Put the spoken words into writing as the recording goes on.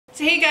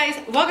So hey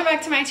guys, welcome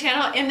back to my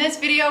channel. In this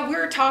video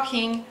we're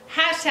talking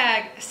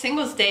hashtag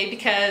Singles Day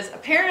because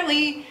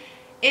apparently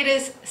it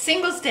is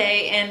Singles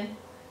Day, and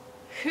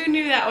who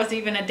knew that was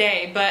even a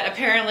day, but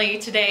apparently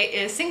today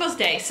is Singles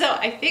Day. So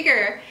I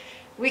figure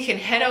we can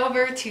head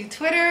over to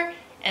Twitter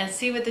and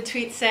see what the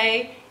tweets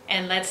say,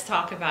 and let's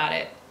talk about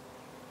it.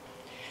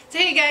 So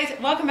hey guys,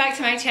 welcome back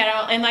to my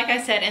channel, and like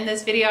I said in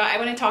this video I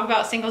want to talk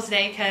about Singles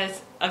Day because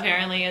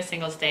apparently it's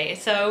Singles Day.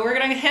 So we're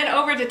gonna head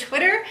over to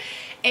Twitter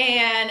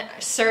and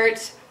search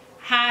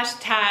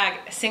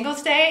hashtag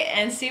Singles Day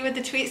and see what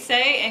the tweets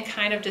say and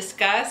kind of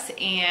discuss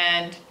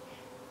and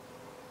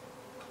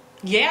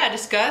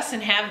discuss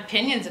and have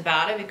opinions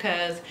about it,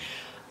 because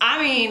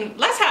I mean,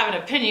 let's have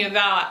an opinion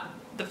about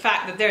the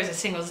fact that there's a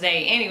Singles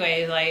Day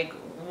anyway. Like,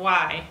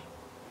 why?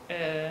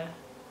 But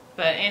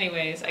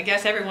anyways, I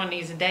guess everyone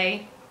needs a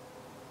day.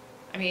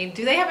 I mean,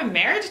 do they have a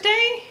marriage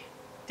day?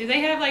 Do they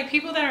have like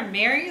people that are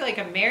married, like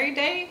a married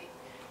day?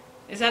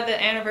 Is that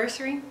the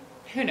anniversary?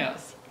 Who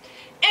knows?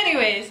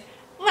 Anyways,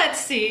 let's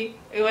see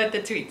what the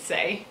tweets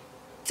say.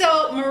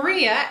 So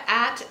Maria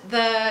at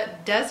the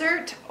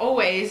desert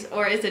always,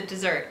 or is it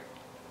dessert?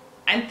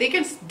 I think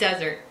it's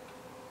desert.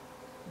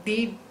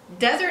 The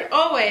desert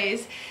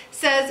always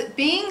says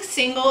being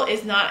single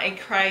is not a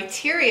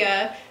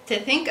criteria to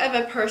think of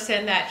a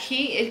person that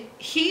he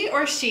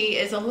or she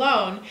is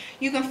alone.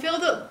 You can feel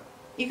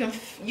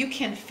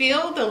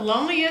the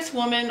loneliest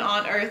woman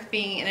on earth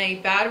being in a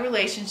bad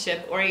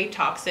relationship or a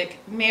toxic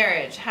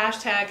marriage.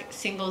 Hashtag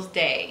Singles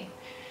Day.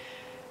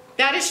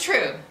 That is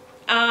true.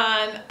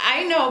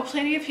 I know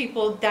plenty of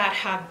people that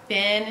have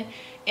been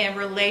in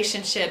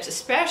relationships,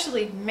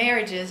 especially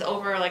marriages,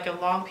 over like a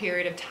long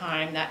period of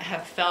time that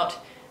have felt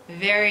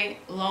very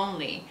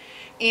lonely.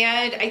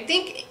 And I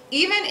think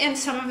even in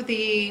some of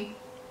the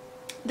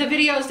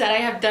videos that I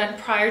have done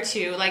prior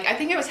to, like I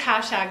think it was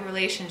hashtag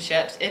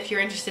relationships, if you're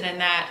interested in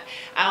that,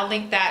 I'll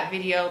link that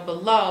video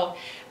below.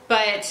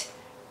 But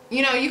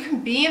you know, you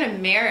can be in a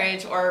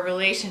marriage or a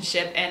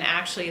relationship and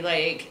actually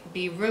like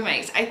be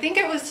roommates. I think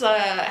it was a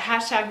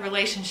hashtag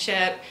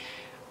relationship,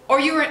 or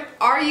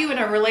are you in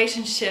a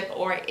relationship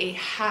or a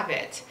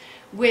habit,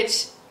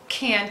 which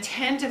can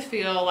tend to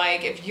feel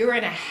like if you're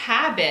in a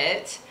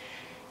habit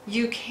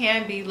you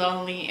can be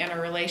lonely in a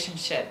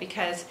relationship,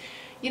 because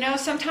you know,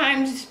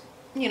 sometimes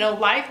you know,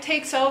 life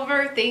takes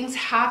over, things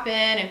happen,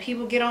 and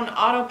people get on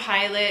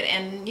autopilot,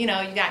 and you know,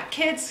 you got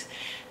kids,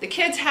 the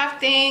kids have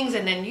things,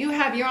 and then you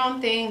have your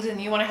own things, and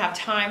you want to have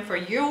time for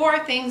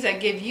your things that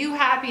give you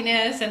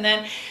happiness. And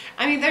then,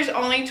 I mean, there's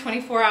only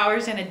 24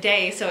 hours in a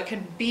day, so it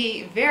can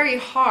be very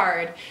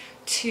hard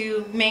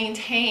to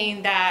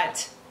maintain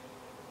that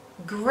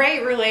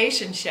great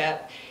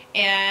relationship,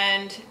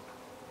 and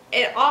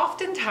it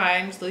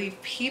oftentimes leaves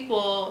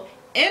people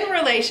in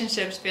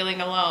relationships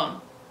feeling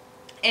alone.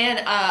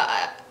 And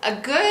I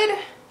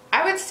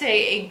would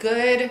say a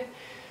good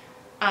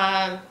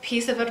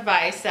piece of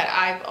advice that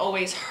I've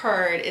always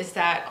heard is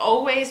that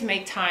always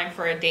make time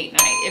for a date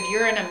night. If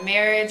you're in a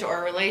marriage or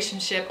a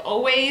relationship,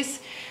 always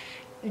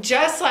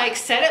just like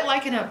set it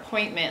like an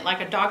appointment,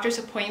 like a doctor's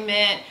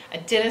appointment, a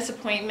dentist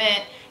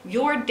appointment.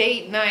 Your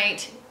date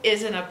night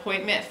is an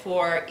appointment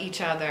for each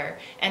other,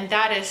 and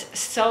that is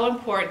so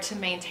important to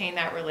maintain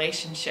that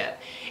relationship.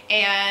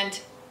 And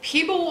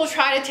people will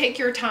try to take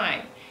your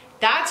time.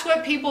 That's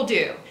what people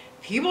do.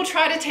 People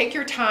try to take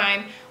your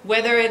time,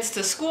 whether it's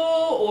to school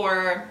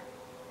or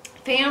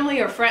family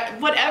or friend,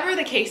 whatever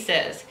the case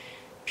is.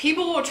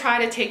 People will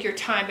try to take your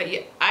time, but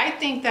I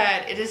think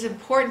that it is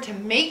important to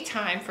make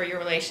time for your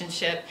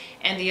relationship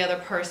and the other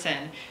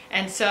person.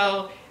 And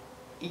so,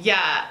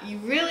 yeah, you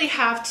really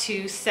have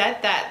to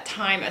set that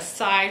time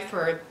aside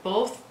for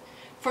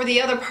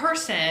the other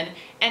person,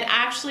 and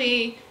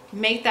actually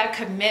make that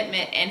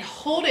commitment and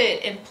hold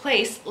it in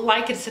place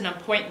like it's an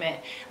appointment.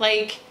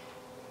 Like,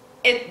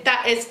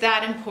 it's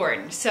that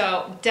important.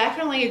 So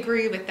definitely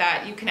agree with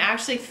that. You can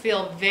actually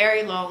feel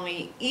very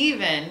lonely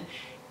even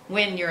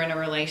when you're in a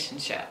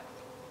relationship.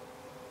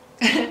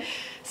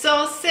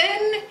 So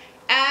Sin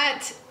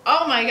at,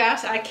 oh my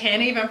gosh, I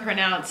can't even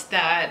pronounce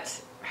that,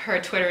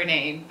 her Twitter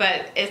name,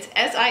 but it's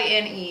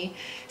S-I-N-E,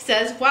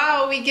 says,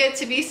 wow, we get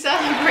to be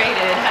celebrated.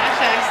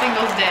 Hashtag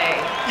Singles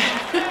Day.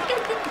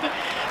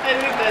 I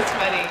think that's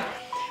funny.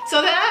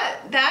 So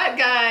that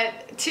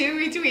got 2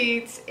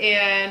 retweets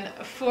and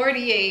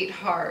 48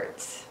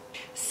 hearts.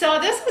 So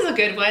this is a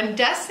good one.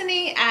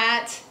 Destiny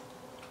at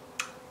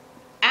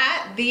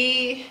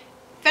the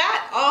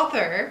Fat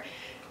Author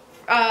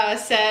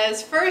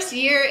says, first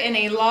year in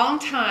a long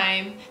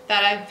time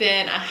that I've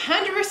been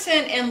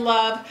 100% in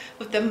love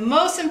with the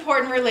most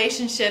important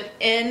relationship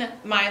in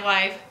my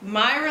life,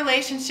 my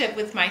relationship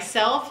with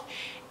myself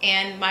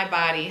and my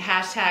body.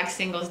 Hashtag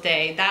Singles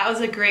Day. That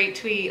was a great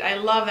tweet. I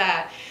love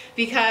that,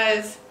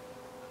 because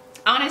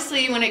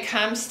honestly, when it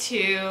comes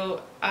to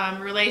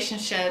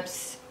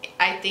relationships,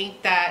 I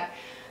think that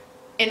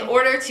in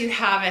order to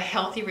have a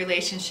healthy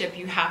relationship,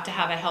 you have to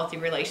have a healthy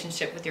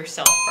relationship with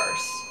yourself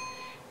first.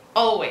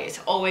 Always,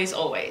 always,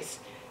 always.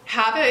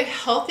 Have a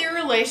healthy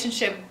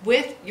relationship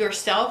with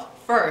yourself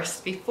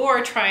first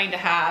before trying to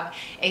have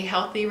a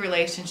healthy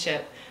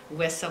relationship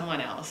with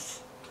someone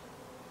else.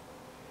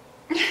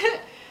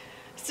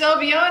 So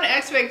beyond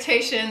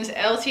expectations,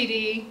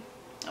 LTD,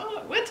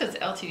 oh, what does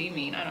LTD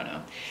mean? I don't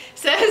know.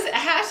 Says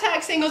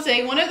hashtag Singles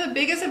Day, one of the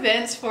biggest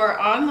events for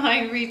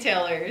online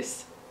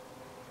retailers.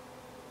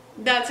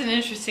 That's an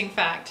interesting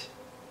fact.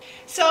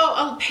 So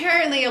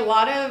apparently a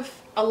lot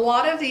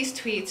of these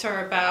tweets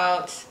are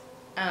about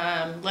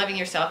loving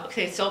yourself.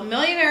 Okay, so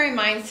Millionaire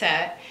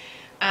Mindset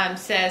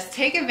says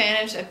take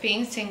advantage of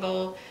being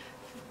single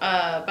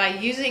by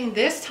using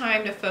this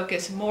time to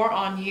focus more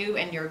on you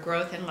and your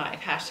growth in life.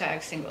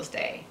 Hashtag Singles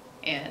Day,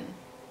 and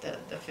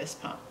the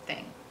fist pump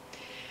thing.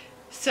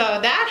 So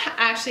that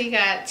actually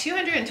got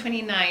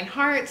 229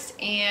 hearts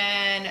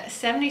and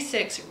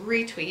 76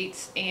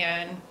 retweets.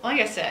 And like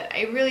I said,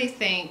 I really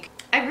think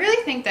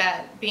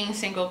that being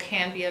single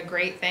can be a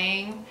great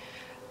thing.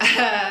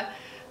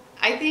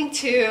 I think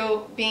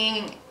too,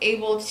 being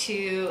able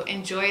to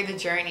enjoy the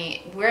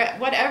journey,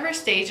 whatever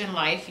stage in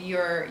life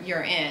you're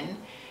in,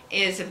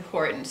 is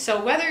important.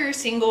 So whether you're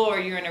single or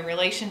you're in a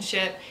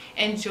relationship,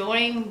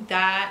 enjoying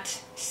that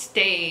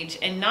stage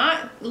and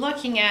not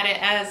looking at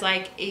it as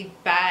like a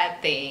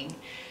bad thing,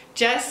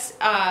 just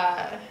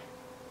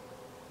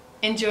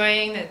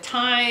enjoying the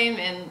time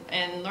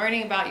and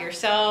learning about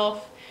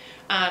yourself.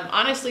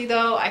 Honestly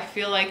though, I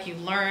feel like you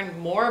learn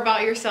more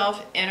about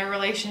yourself in a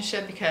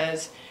relationship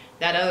because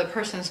that other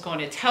person is going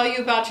to tell you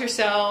about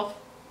yourself,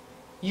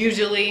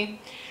 usually.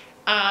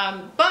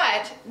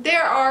 But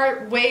there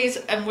are ways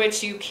in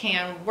which you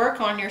can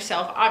work on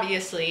yourself,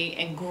 obviously,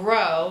 and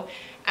grow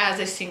as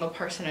a single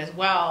person as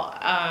well.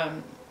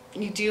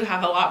 You do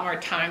have a lot more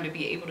time to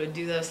be able to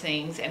do those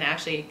things and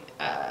actually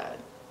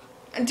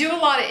do a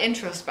lot of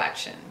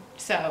introspection.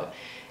 So,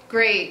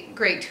 great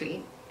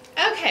tweet.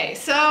 Okay,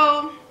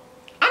 so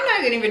I'm not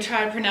going to even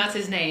try to pronounce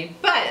his name,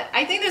 but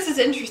I think this is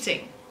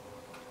interesting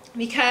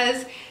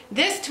because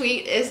this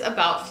tweet is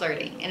about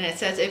flirting, and it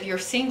says, if you're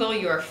single,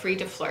 you are free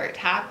to flirt.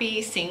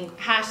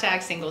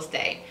 Hashtag Singles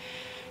Day.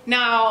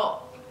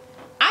 Now,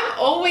 I'm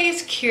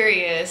always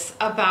curious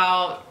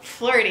about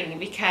flirting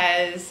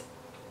because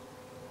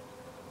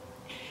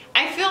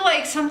I feel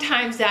like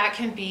sometimes that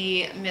can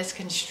be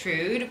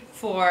misconstrued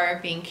for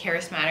being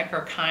charismatic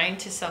or kind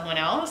to someone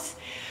else.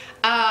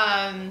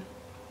 I'm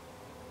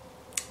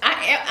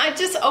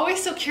just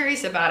always so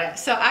curious about it.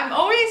 So I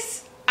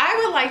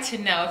would like to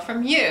know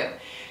from you,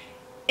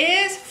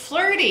 is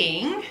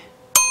flirting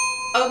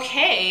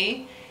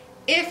okay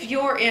if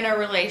you're in a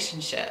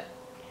relationship?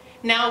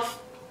 Now,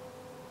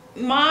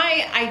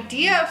 my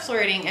idea of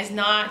flirting is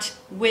not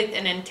with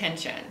an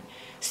intention.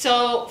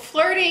 So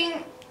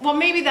flirting, well,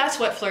 maybe that's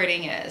what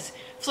flirting is.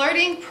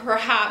 Flirting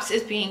perhaps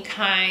is being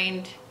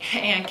kind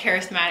and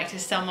charismatic to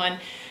someone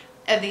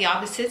of the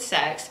opposite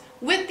sex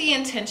with the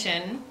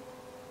intention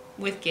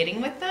with getting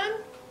with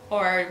them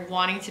or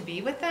wanting to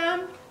be with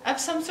them of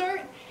some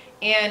sort.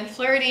 And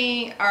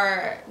flirting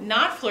or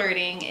not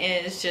flirting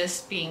is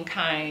just being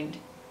kind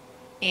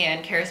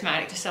and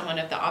charismatic to someone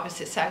of the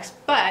opposite sex,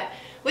 but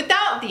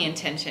without the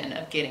intention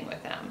of getting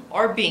with them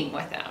or being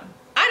with them.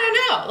 I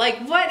don't know,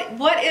 like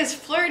what is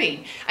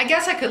flirting? I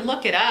guess I could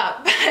look it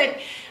up, but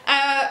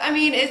I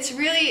mean, it's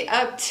really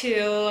up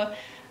to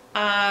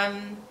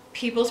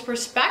people's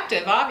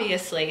perspective,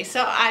 obviously.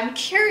 So I'm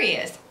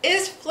curious,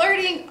 is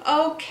flirting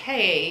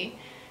okay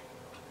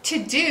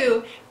to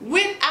do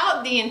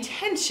without the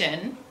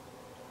intention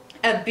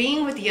of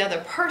being with the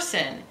other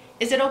person?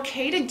 Is it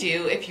okay to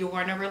do if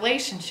you're in a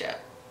relationship?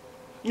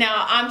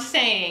 Now, I'm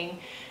saying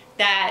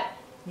that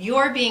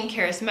you're being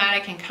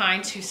charismatic and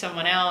kind to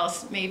someone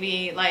else,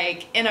 maybe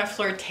like in a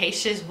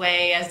flirtatious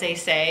way, as they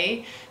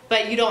say,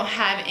 but you don't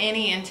have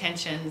any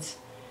intentions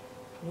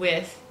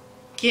with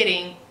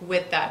getting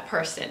with that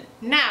person.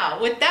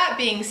 Now, with that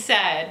being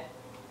said,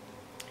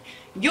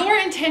 your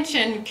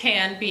intention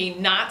can be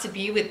not to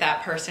be with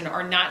that person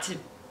or not to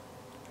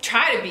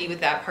try to be with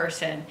that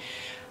person,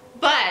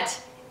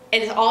 but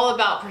it's all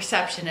about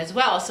perception as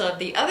well. So if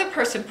the other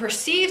person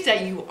perceives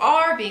that you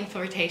are being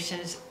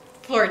flirtatious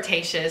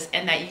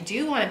and that you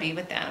do want to be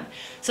with them,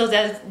 so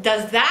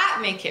does that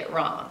make it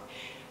wrong?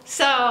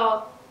 So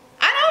I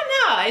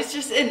don't know, it's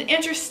just an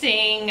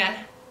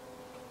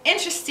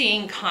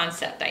interesting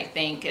concept, I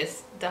think,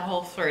 is the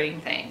whole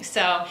flirting thing.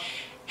 So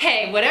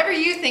hey, whatever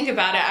you think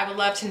about it, I would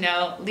love to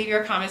know. Leave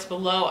your comments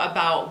below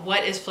about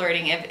what is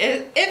flirting, if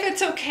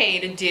it's okay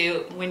to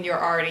do when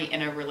you're already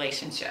in a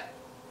relationship.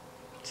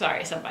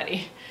 Sorry,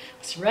 somebody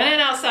was running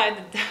outside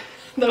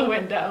the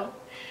window.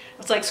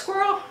 It's like,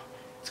 squirrel,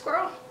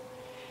 squirrel.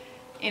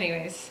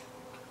 Anyways,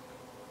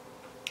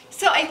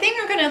 so I think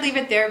I'm going to leave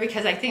it there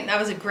because I think that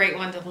was a great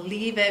one to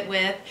leave it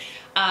with.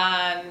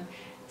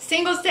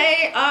 Singles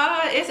Day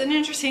is an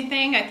interesting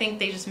thing. I think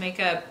they just make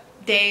up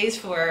days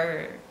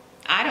for,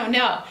 I don't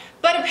know.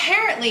 But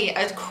apparently,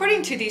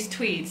 according to these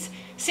tweets,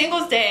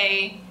 Singles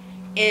Day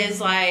is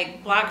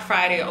like Black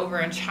Friday over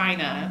in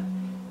China.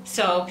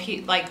 So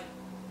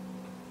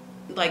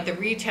like the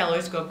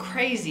retailers go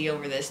crazy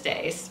over this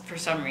day for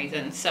some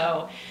reason.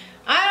 So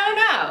I don't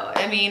know.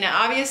 I mean,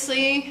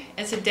 obviously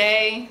it's a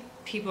day.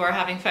 People are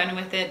having fun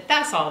with it.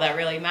 That's all that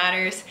really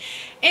matters.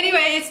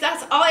 Anyways,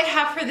 that's all I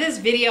have for this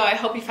video. I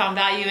hope you found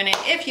value in it.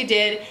 If you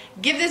did,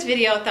 give this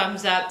video a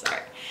thumbs up.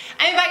 Sorry.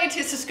 I invite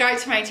you to subscribe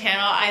to my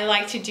channel. I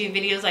like to do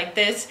videos like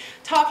this,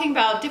 talking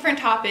about different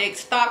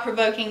topics,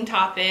 thought-provoking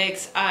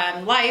topics,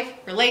 life,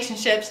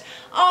 relationships,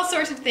 all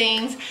sorts of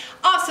things.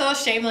 Also,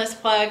 shameless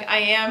plug, I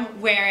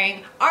am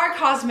wearing our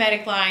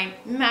cosmetic line,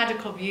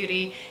 Magical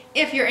Beauty.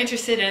 If you're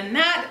interested in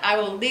that, I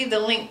will leave the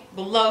link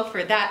below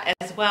for that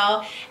as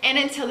well. And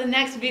until the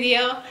next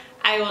video,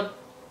 until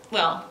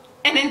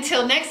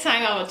next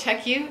time, I will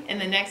check you in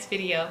the next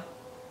video.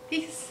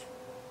 Peace.